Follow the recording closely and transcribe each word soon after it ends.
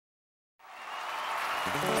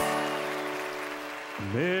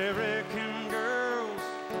American girls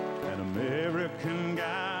and American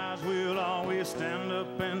guys will always stand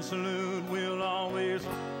up and salute. We'll always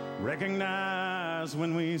recognize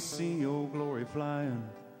when we see Old Glory flying.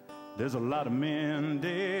 There's a lot of men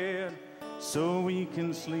dead, so we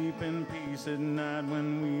can sleep in peace at night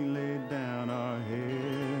when we lay down our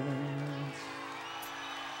heads.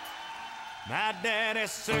 My daddy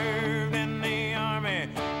served in the army,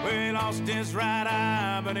 where he lost his right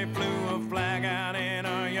eye, but he flew a flag out in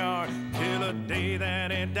our yard till the day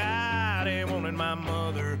that he died. He wanted my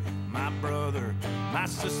mother, my brother, my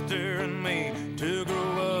sister and me to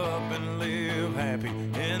grow up and live happy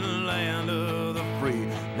in the land of the free.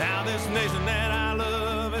 Now this nation that I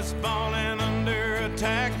love is falling under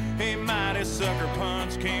attack. A mighty sucker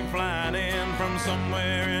punch came flying in from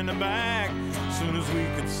somewhere in the back. Soon as we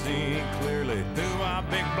could see clearly through our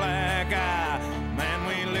big black eye, man,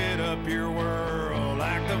 we lit up your world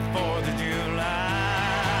like the 4th of July.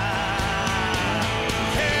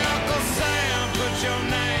 Hey, Uncle Sam, put your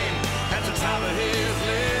name at the top of his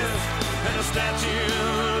list, and the Statue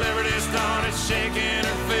of Liberty started shaking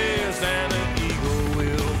her fist, and the eagle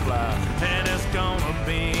will fly, and it's gonna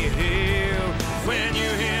be here when you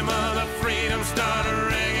hear Mother Freedom start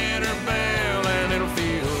ringing her bell, and it'll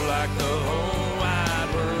feel like the whole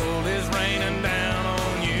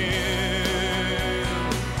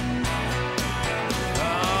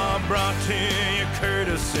brought to you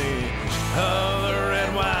courtesy of the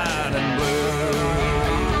red, white, and blue.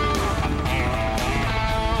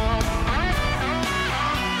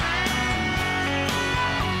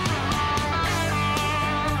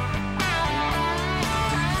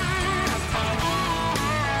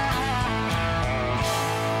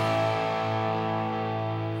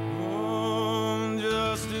 Oh,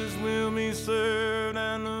 justice will be served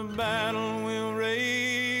and the battle will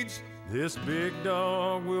rage. This big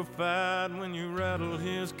dog will fight when you rattle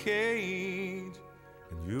his cage,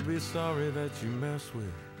 and you'll be sorry that you mess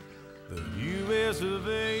with the U.S. of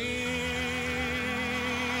A.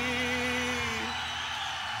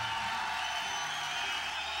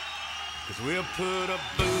 Cause we'll put a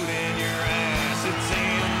boot in your ass, it's the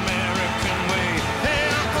American way. Hey,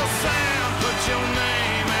 Uncle Sam, put your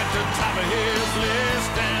name at the top of his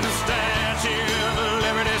list, and the Statue of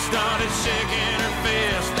Liberty started shaking her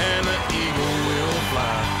fist, and the eagle will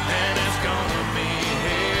fly, and it's gonna be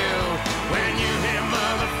hell when you hear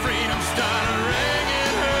Mother Freedom start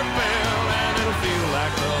ringing her bell, and it'll feel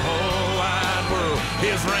like the whole wide world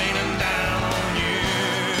is raining down on you.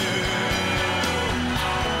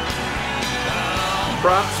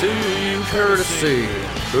 Brought to you courtesy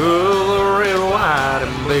of the red, white,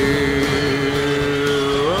 and blue.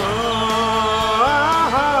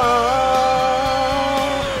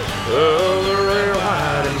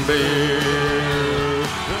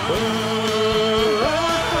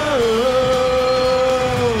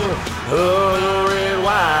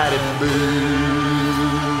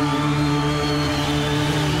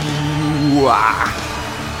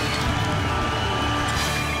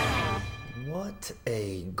 What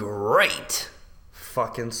a great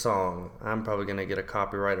fucking song. I'm probably going to get a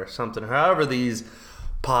copyright or something, however these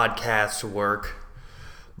podcasts work.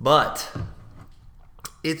 But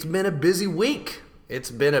it's been a busy week. It's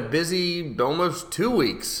been a busy almost 2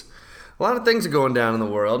 weeks. A lot of things are going down in the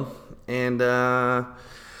world. And I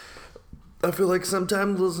feel like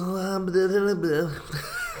sometimes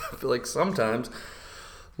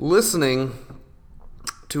listening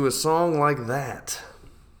to a song like that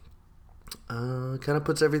kind of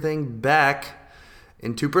puts everything back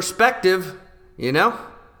into perspective, you know?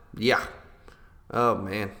 Yeah. Oh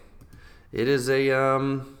man, it is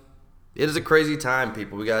a crazy time,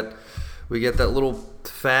 people. We get that little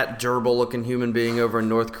fat gerbil-looking human being over in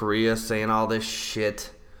North Korea saying all this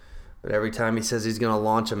shit, but every time he says he's gonna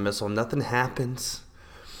launch a missile, nothing happens.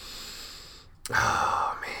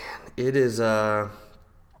 Oh man,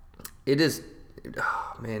 it's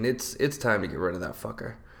time to get rid of that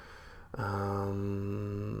fucker.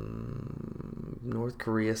 North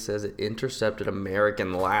Korea says it intercepted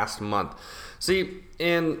American last month. See,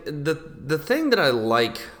 and the thing that I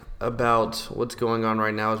like about what's going on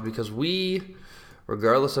right now is because we,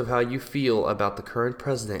 regardless of how you feel about the current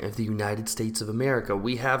president of the United States of America,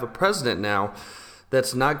 we have a president now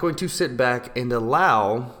that's not going to sit back and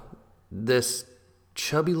allow this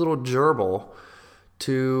chubby little gerbil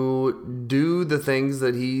to do the things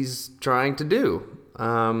that he's trying to do.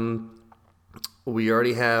 We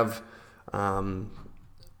already have the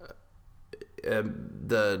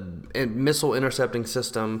missile intercepting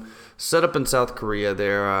system set up in South Korea.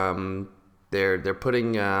 They're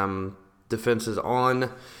putting defenses on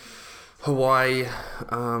Hawaii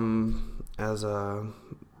as a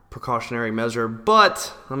precautionary measure.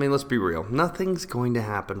 But, I mean, let's be real. Nothing's going to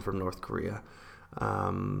happen from North Korea.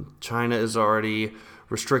 China is already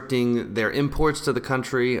restricting their imports to the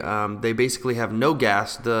country. They basically have no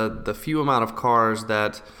gas. The few amount of cars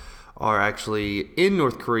that are actually in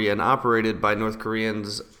North Korea and operated by North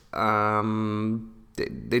Koreans, they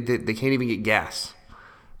can't even get gas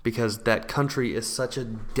because that country is such a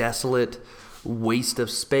desolate waste of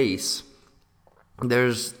space.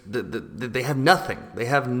 They have nothing. They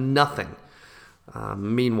have nothing.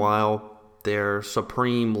 Meanwhile, their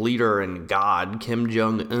supreme leader and god, Kim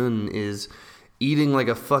Jong-un, is eating like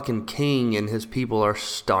a fucking king and his people are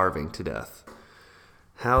starving to death.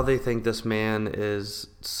 How they think this man is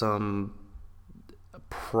some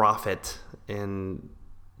prophet and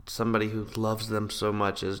somebody who loves them so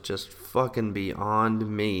much is just fucking beyond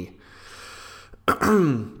me.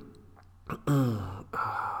 Oh,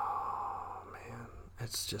 man.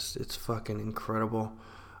 It's fucking incredible.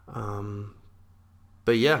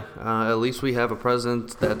 But yeah, at least we have a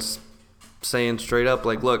president that's saying straight up,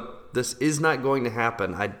 like, look, this is not going to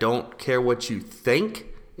happen. I don't care what you think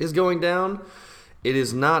is going down. It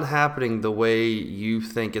is not happening the way you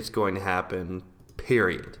think it's going to happen,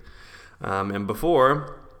 period. And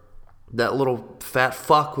before, that little fat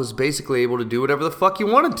fuck was basically able to do whatever the fuck he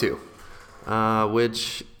wanted to,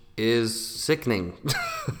 which is sickening.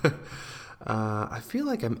 I feel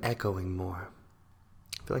like I'm echoing more.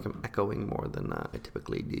 I feel like I'm echoing more than I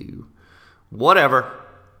typically do. Whatever.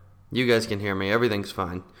 You guys can hear me. Everything's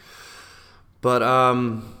fine. But,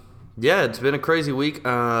 yeah, it's been a crazy week.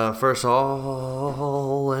 First of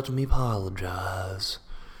all, let me apologize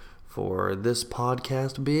for this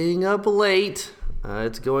podcast being up late.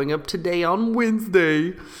 It's going up today on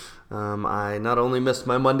Wednesday. I not only missed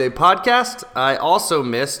my Monday podcast, I also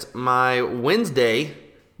missed my Wednesday.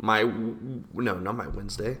 No, not my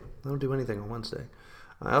Wednesday. I don't do anything on Wednesday.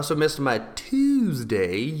 I also missed my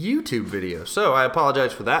Tuesday YouTube video, so I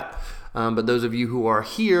apologize for that. But those of you who are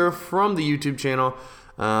here from the YouTube channel,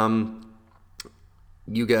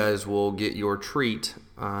 you guys will get your treat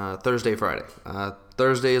Thursday, Friday.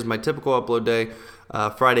 Thursday is my typical upload day.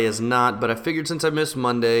 Friday is not, but I figured since I missed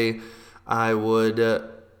Monday, I would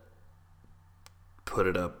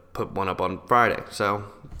put one up on Friday. So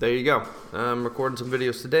there you go. I'm recording some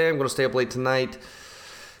videos today. I'm going to stay up late tonight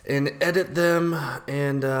and edit them,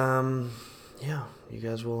 and yeah, you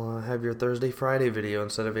guys will have your Thursday, Friday video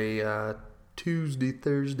instead of a Tuesday,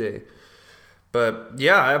 Thursday. But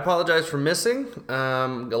yeah, I apologize for missing. A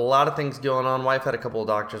lot of things going on. Wife had a couple of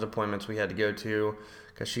doctor's appointments we had to go to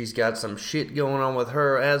because she's got some shit going on with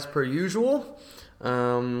her as per usual,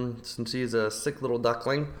 since she's a sick little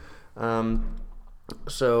duckling.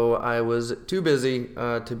 So I was too busy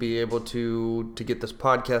to be able to get this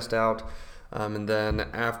podcast out. And then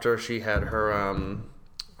after she had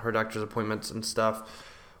her doctor's appointments and stuff,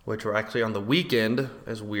 which were actually on the weekend,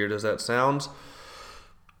 as weird as that sounds.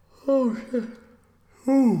 Oh, shit.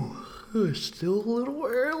 Ooh, it's still a little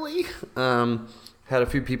early. Had a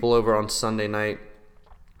few people over on Sunday night.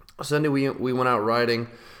 Sunday we went out riding,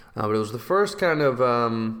 but it was the first kind of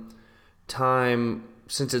time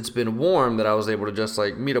since it's been warm that I was able to just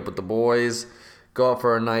like meet up with the boys, go out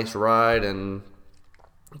for a nice ride, and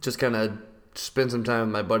just kind of spend some time with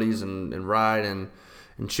my buddies and ride and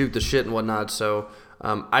shoot the shit and whatnot. So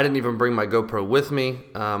I didn't even bring my GoPro with me.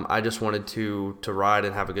 I just wanted to ride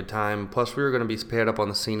and have a good time. Plus, we were going to be paired up on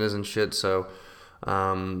the Cenas and shit, so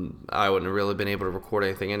I wouldn't have really been able to record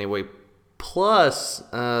anything anyway. Plus,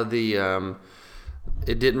 it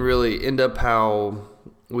didn't really end up how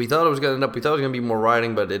we thought it was going to end up. We thought it was going to be more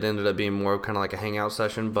riding, but it ended up being more kind of like a hangout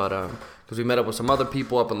session. But because we met up with some other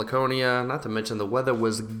people up in Laconia, not to mention the weather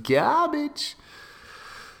was garbage.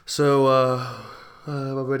 So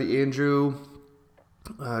my buddy Andrew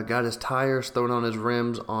got his tires thrown on his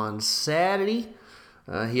rims on Saturday.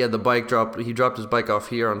 He had the bike dropped. He dropped his bike off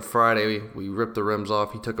here on Friday. We ripped the rims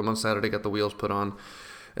off. He took them on Saturday, got the wheels put on.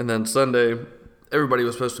 And then Sunday, everybody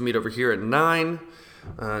was supposed to meet over here at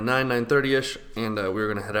 9:30ish, and we were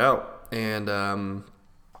going to head out. And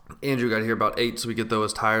Andrew got here about 8 so we could throw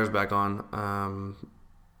his tires back on.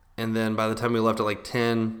 And then by the time we left at like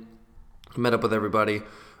 10, met up with everybody.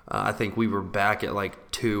 I think we were back at like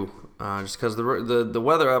 2, just because the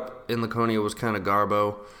weather up in Laconia was kind of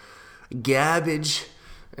garbage.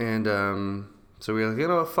 And so we were like, you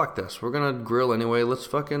know what, fuck this. We're going to grill anyway.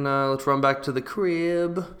 Let's run back to the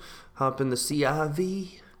crib, hop in the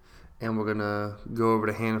CRV, and we're going to go over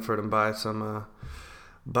to Hannaford and buy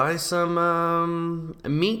some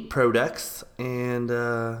meat products and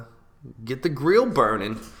get the grill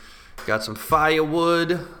burning. Got some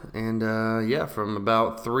firewood And from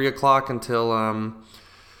about 3 o'clock until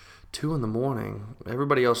 2 in the morning.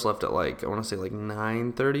 Everybody else left at I want to say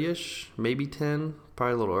 9:30ish, maybe 10,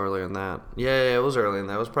 probably a little earlier than that. Yeah, it was earlier than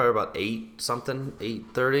that. It was probably about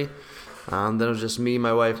 8:30. Then it was just me,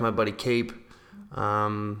 my wife, my buddy Cape.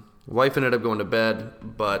 Wife ended up going to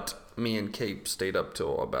bed, but me and Cape stayed up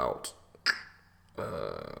till about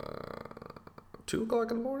 2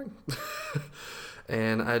 o'clock in the morning.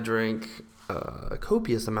 And I drank a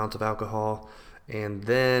copious amount of alcohol, and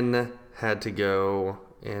then had to go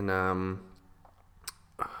and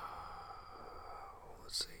let's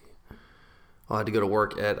see. I had to go to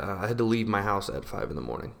work I had to leave my house at 5 in the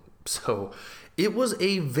morning. So it was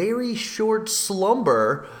a very short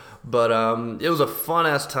slumber, but it was a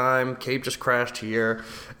fun-ass time. Cape just crashed here,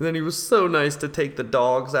 and then he was so nice to take the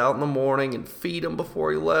dogs out in the morning and feed them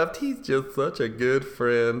before he left. He's just such a good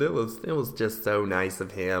friend. It was just so nice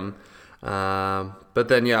of him. But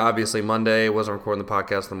then, obviously Monday, wasn't recording the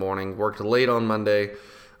podcast in the morning. Worked late on Monday.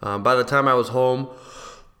 By the time I was home,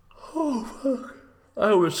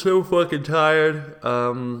 I was so fucking tired.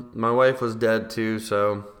 My wife was dead too,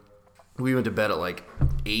 so we went to bed at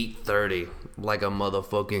 8:30, like a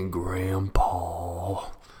motherfucking grandpa.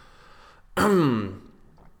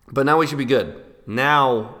 But now we should be good.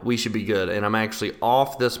 And I'm actually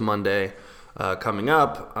off this Monday coming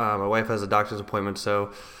up. My wife has a doctor's appointment,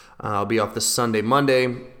 so I'll be off this Sunday,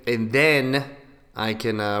 Monday, and then I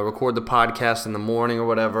can record the podcast in the morning or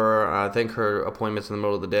whatever. I think her appointment's in the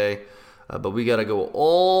middle of the day, but we got to go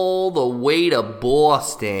all the way to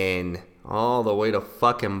Boston. All the way to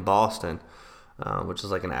fucking Boston, which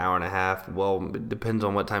is an hour and a half. Well, it depends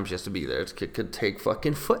on what time she has to be there. It could take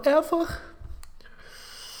fucking forever.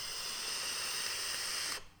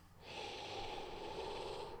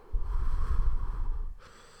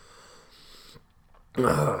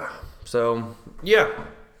 So,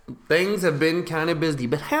 things have been kind of busy.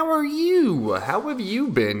 But how are you? How have you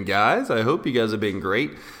been, guys? I hope you guys have been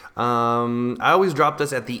great. I always drop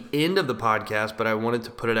this at the end of the podcast, but I wanted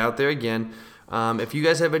to put it out there again. If you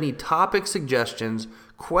guys have any topic suggestions,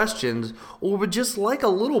 questions, or would just like a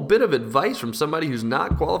little bit of advice from somebody who's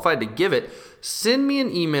not qualified to give it, send me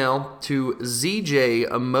an email to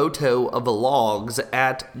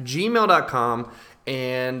zjmotovlogs@gmail.com,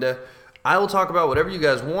 and I will talk about whatever you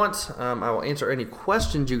guys want. I will answer any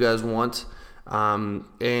questions you guys want.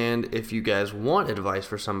 And if you guys want advice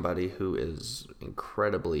for somebody who is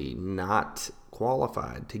incredibly not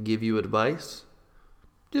qualified to give you advice,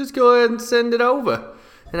 just go ahead and send it over.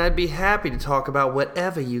 And I'd be happy to talk about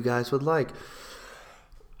whatever you guys would like.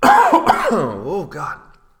 Oh, God.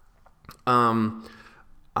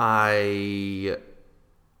 I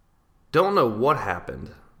don't know what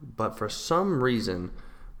happened, but for some reason,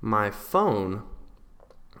 my phone,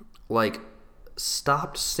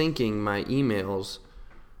 stopped syncing my emails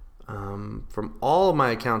from all of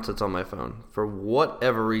my accounts that's on my phone for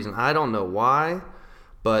whatever reason. I don't know why,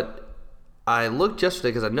 but I looked yesterday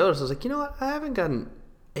because I noticed. I was like, you know what? I haven't gotten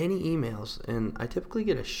any emails, and I typically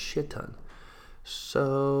get a shit ton.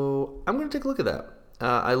 So I'm going to take a look at that.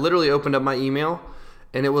 I literally opened up my email,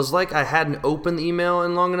 and it was like I hadn't opened the email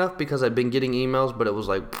in long enough because I'd been getting emails, but it was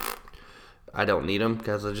like I don't need them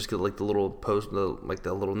because I just get the little post,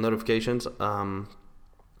 the little notifications.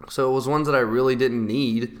 So it was ones that I really didn't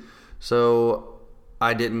need. So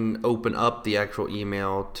I didn't open up the actual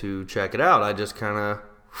email to check it out. I just kind of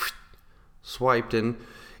swiped and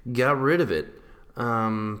got rid of it.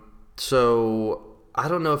 So I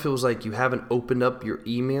don't know if it was you haven't opened up your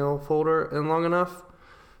email folder in long enough.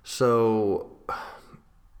 So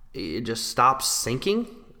it just stopped syncing.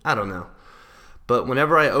 I don't know. But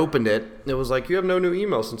whenever I opened it, it was you have no new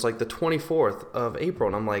email since the 24th of April.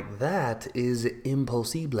 And I'm like, that is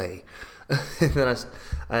impossible. And then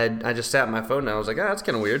I just sat on my phone and I was like, that's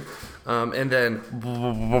kind of weird. And then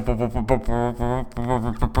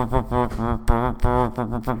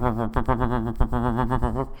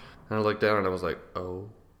and I looked down and I was like, oh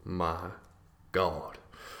my God.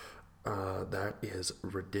 That is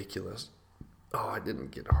ridiculous. Oh, I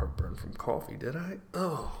didn't get heartburn from coffee, did I?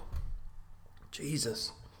 Oh.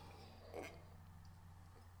 Jesus.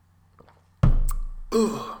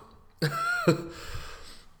 Ugh.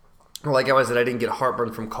 Like I said, I didn't get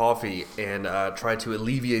heartburn from coffee, and tried to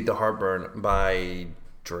alleviate the heartburn by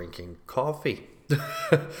drinking coffee.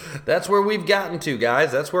 That's where we've gotten to,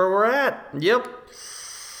 guys. That's where we're at. Yep.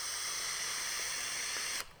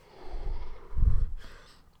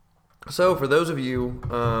 So, for those of you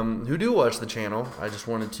who do watch the channel, I just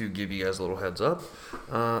wanted to give you guys a little heads up.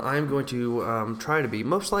 I am going to probably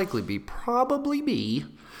be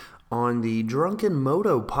on the Drunken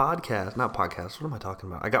Moto podcast. Not podcast, what am I talking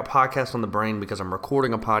about? I got podcast on the brain because I'm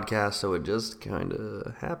recording a podcast, so it just kind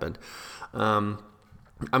of happened. I'm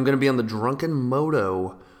going to be on the Drunken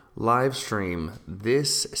Moto live stream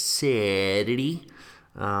this Saturday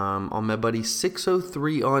on my buddy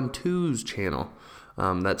 603 on 2's channel.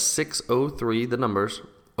 That's 603, the numbers,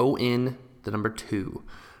 ON, the number 2.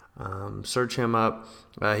 Search him up.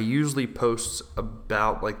 He usually posts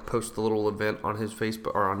posts the little event on his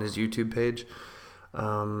Facebook or on his YouTube page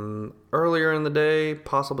earlier in the day,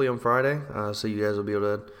 possibly on Friday. So you guys will be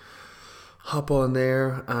able to hop on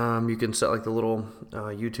there. You can set like the little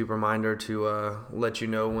YouTube reminder to let you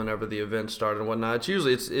know whenever the event started and whatnot.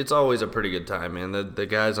 It's always a pretty good time, man. The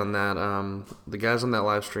guys on that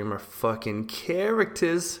live stream are fucking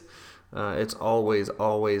characters. It's always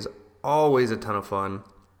a ton of fun.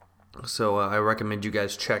 So I recommend you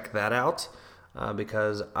guys check that out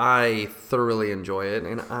because I thoroughly enjoy it,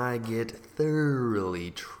 and I get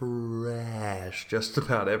thoroughly trashed just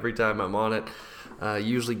about every time I'm on it.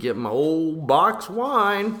 Usually get my old box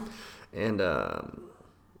wine and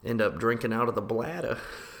end up drinking out of the bladder.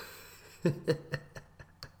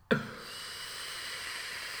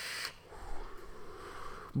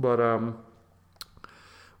 But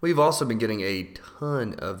we've also been getting a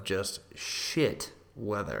ton of just shit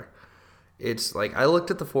weather. It's like I looked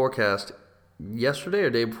at the forecast yesterday or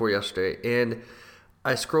day before yesterday, and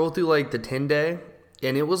I scrolled through like the 10-day,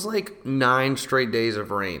 and it was like 9 straight days of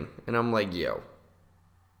rain. And I'm like, yo,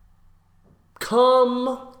 come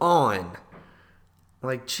on.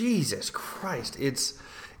 Like, Jesus Christ. It's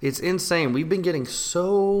insane. We've been getting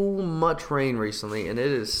so much rain recently, and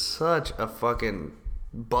it is such a fucking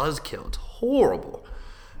buzzkill. It's horrible.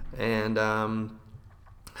 And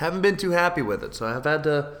haven't been too happy with it. So I've had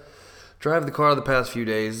to drive the car the past few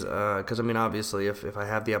days because, I mean, obviously, if I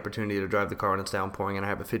have the opportunity to drive the car and it's downpouring and I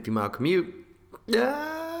have a 50-mile commute,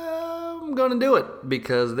 I'm going to do it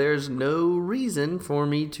because there's no reason for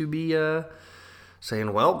me to be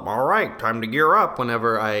saying, well, all right, time to gear up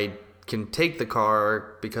whenever I can take the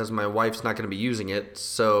car because my wife's not going to be using it.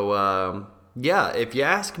 So, yeah, if you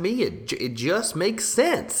ask me, it just makes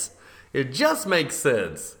sense. It just makes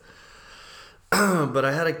sense. But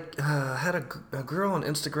I had a girl on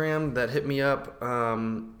Instagram that hit me up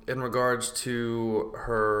in regards to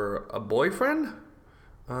a boyfriend,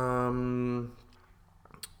 and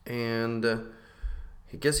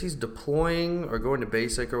I guess he's deploying or going to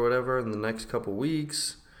basic or whatever in the next couple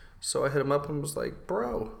weeks. So I hit him up and was like,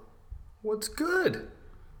 bro, what's good?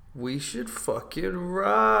 We should fucking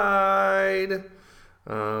ride.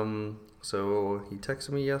 So he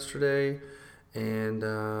texted me yesterday. And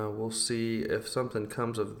we'll see if something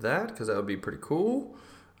comes of that, because that would be pretty cool.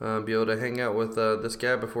 Be able to hang out with this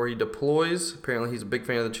guy before he deploys. Apparently he's a big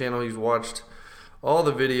fan of the channel. He's watched all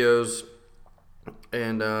the videos.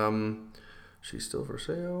 And she's still for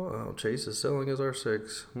sale. Oh, Chase is selling his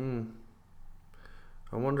R6.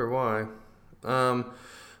 I wonder why.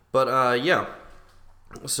 But yeah.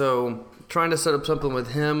 So trying to set up something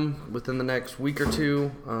with him within the next week or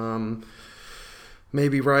two.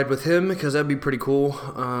 Maybe ride with him because that'd be pretty cool.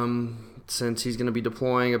 Since he's going to be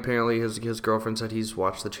deploying, apparently his girlfriend said he's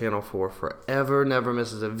watched the channel for forever, never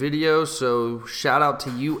misses a video. So shout out to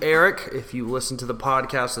you, Eric, if you listen to the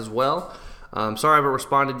podcast as well. Sorry I haven't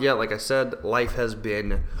responded yet. Like I said, life has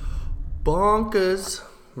been bonkers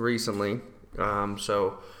recently.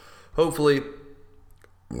 So hopefully,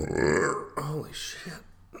 holy shit,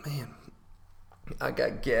 man, I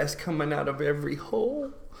got gas coming out of every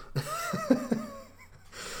hole.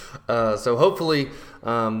 So hopefully,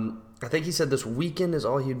 I think he said this weekend is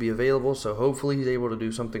all he'd be available, so hopefully he's able to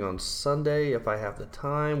do something on Sunday. If I have the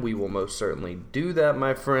time, we will most certainly do that,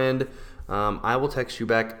 my friend. I will text you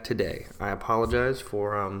back today. I apologize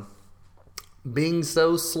for being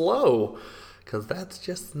so slow, because that's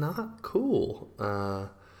just not cool.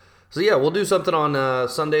 So yeah, we'll do something on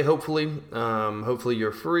Sunday, hopefully. Hopefully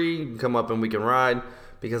you're free. You can come up and we can ride,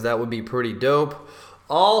 because that would be pretty dope.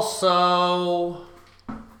 Also,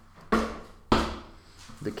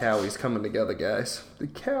 the Cowie's coming together, guys. The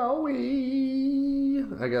Cowie.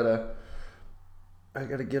 I gotta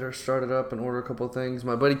get her started up and order a couple of things.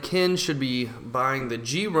 My buddy Ken should be buying the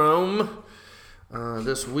G-Roam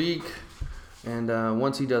this week. And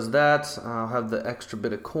once he does that, I'll have the extra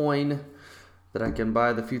bit of coin that I can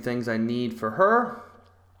buy the few things I need for her.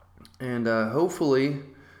 And hopefully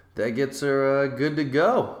that gets her good to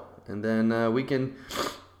go. And then we can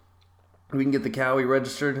get the Cowie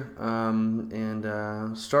registered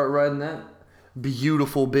and start riding that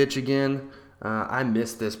beautiful bitch again. I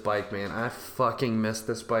miss this bike, man. I fucking miss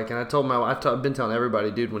this bike. And I've been telling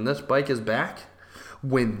everybody, dude, when this bike is back,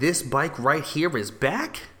 when this bike right here is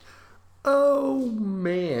back, oh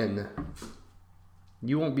man,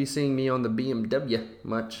 you won't be seeing me on the BMW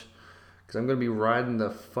much, because I'm going to be riding the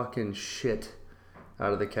fucking shit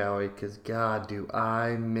out of the Cowie, because God, do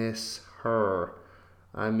I miss her.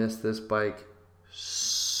 I miss this bike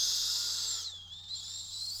so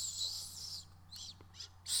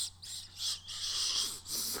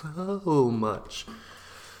much.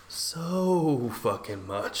 So fucking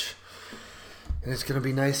much. And it's going to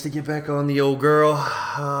be nice to get back on the old girl.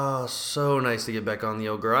 Oh, so nice to get back on the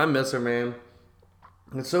old girl. I miss her, man.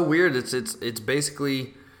 It's so weird. It's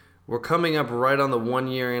basically, we're coming up right on the 1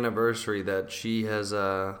 year anniversary that she has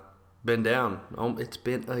been down. It's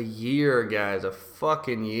been a year, guys. A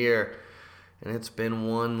fucking year. And it's been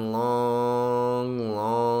one long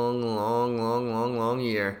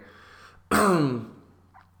year.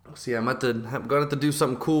 See, I'm going to have to do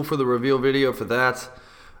something cool for the reveal video for that.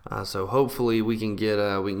 So hopefully we can get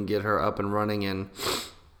her up and running. And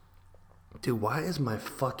dude, why is my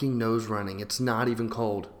fucking nose running? It's not even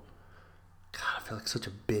cold. God, I feel like such a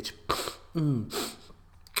bitch.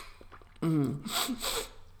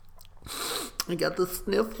 I got the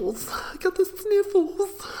sniffles.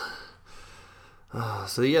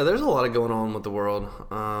 So yeah, there's a lot of going on with the world.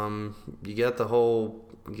 You get the whole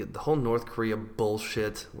North Korea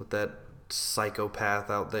bullshit with that psychopath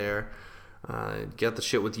out there. Get the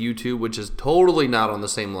shit with YouTube, which is totally not on the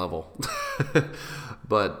same level.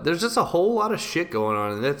 But there's just a whole lot of shit going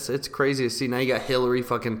on, and it's crazy to see. Now you got Hillary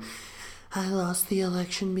fucking, I lost the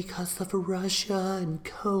election because of Russia and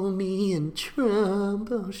Comey and Trump.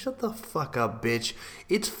 Oh, shut the fuck up, bitch.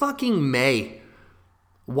 It's fucking May.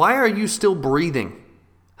 Why are you still breathing?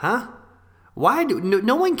 Huh? Why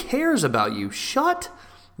no one cares about you. Shut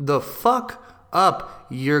the fuck up.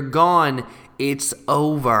 You're gone. It's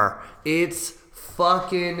over. It's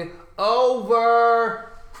fucking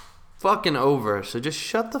over. Fucking over. So just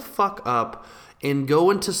shut the fuck up and go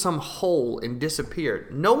into some hole and disappear.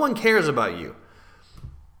 No one cares about you.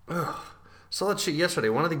 Ugh. Saw that shit yesterday.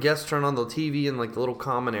 One of the guests turned on the TV in like the little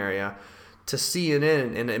common area to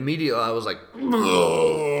CNN, and immediately I was like,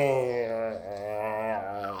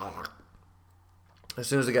 as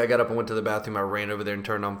soon as the guy got up and went to the bathroom, I ran over there and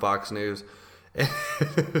turned on Fox News. But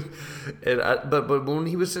when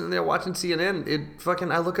he was sitting there watching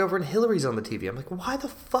CNN, I look over and Hillary's on the TV. I'm like, why the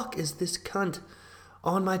fuck is this cunt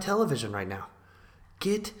on my television right now?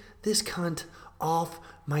 Get this cunt off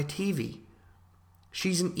my TV.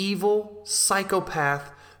 She's an evil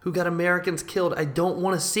psychopath who got Americans killed. I don't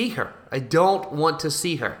want to see her. I don't want to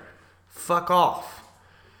see her. Fuck off.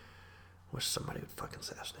 Wish somebody would fucking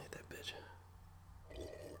assassinate that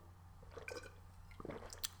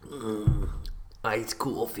bitch. Iced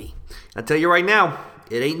coffee. I tell you right now,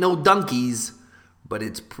 it ain't no Dunkies, but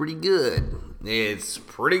it's pretty good. It's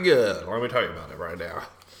pretty good. Let me tell you about it right now.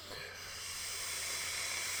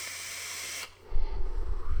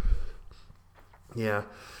 Yeah.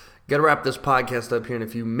 Gotta wrap this podcast up here in a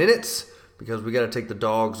few minutes because we gotta take the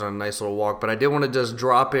dogs on a nice little walk. But I did want to just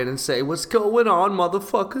drop in and say, what's going on,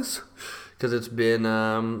 motherfuckers? Because it's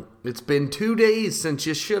been 2 days since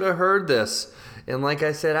you should have heard this. And like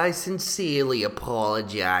I said, I sincerely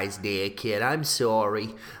apologize there, kid. I'm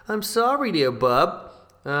sorry. I'm sorry, dear bub.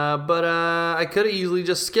 But I could have easily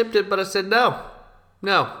just skipped it, but I said no.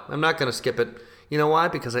 No, I'm not going to skip it. You know why?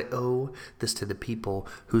 Because I owe this to the people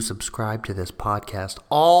who subscribe to this podcast.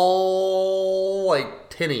 All like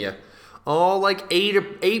 10 of you. All like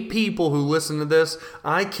eight people who listen to this.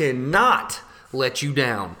 I cannot let you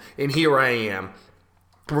down. And here I am,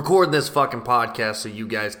 recording this fucking podcast so you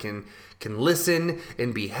guys can listen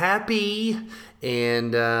and be happy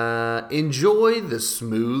and enjoy the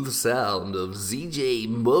smooth sound of ZJ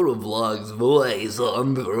Motovlog's voice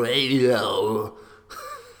on the radio.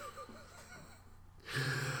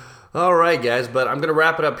 All right, guys, but I'm going to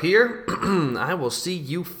wrap it up here. I will see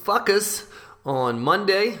you fuckers on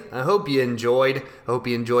Monday. I hope you enjoyed. I hope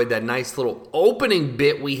you enjoyed that nice little opening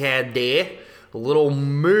bit we had there. A little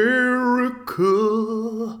America.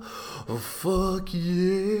 Oh, fuck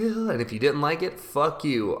yeah. And if you didn't like it, fuck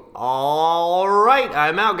you. All right,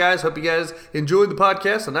 I'm out, guys. Hope you guys enjoyed the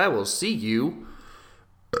podcast, and I will see you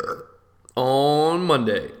on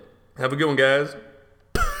Monday. Have a good one, guys.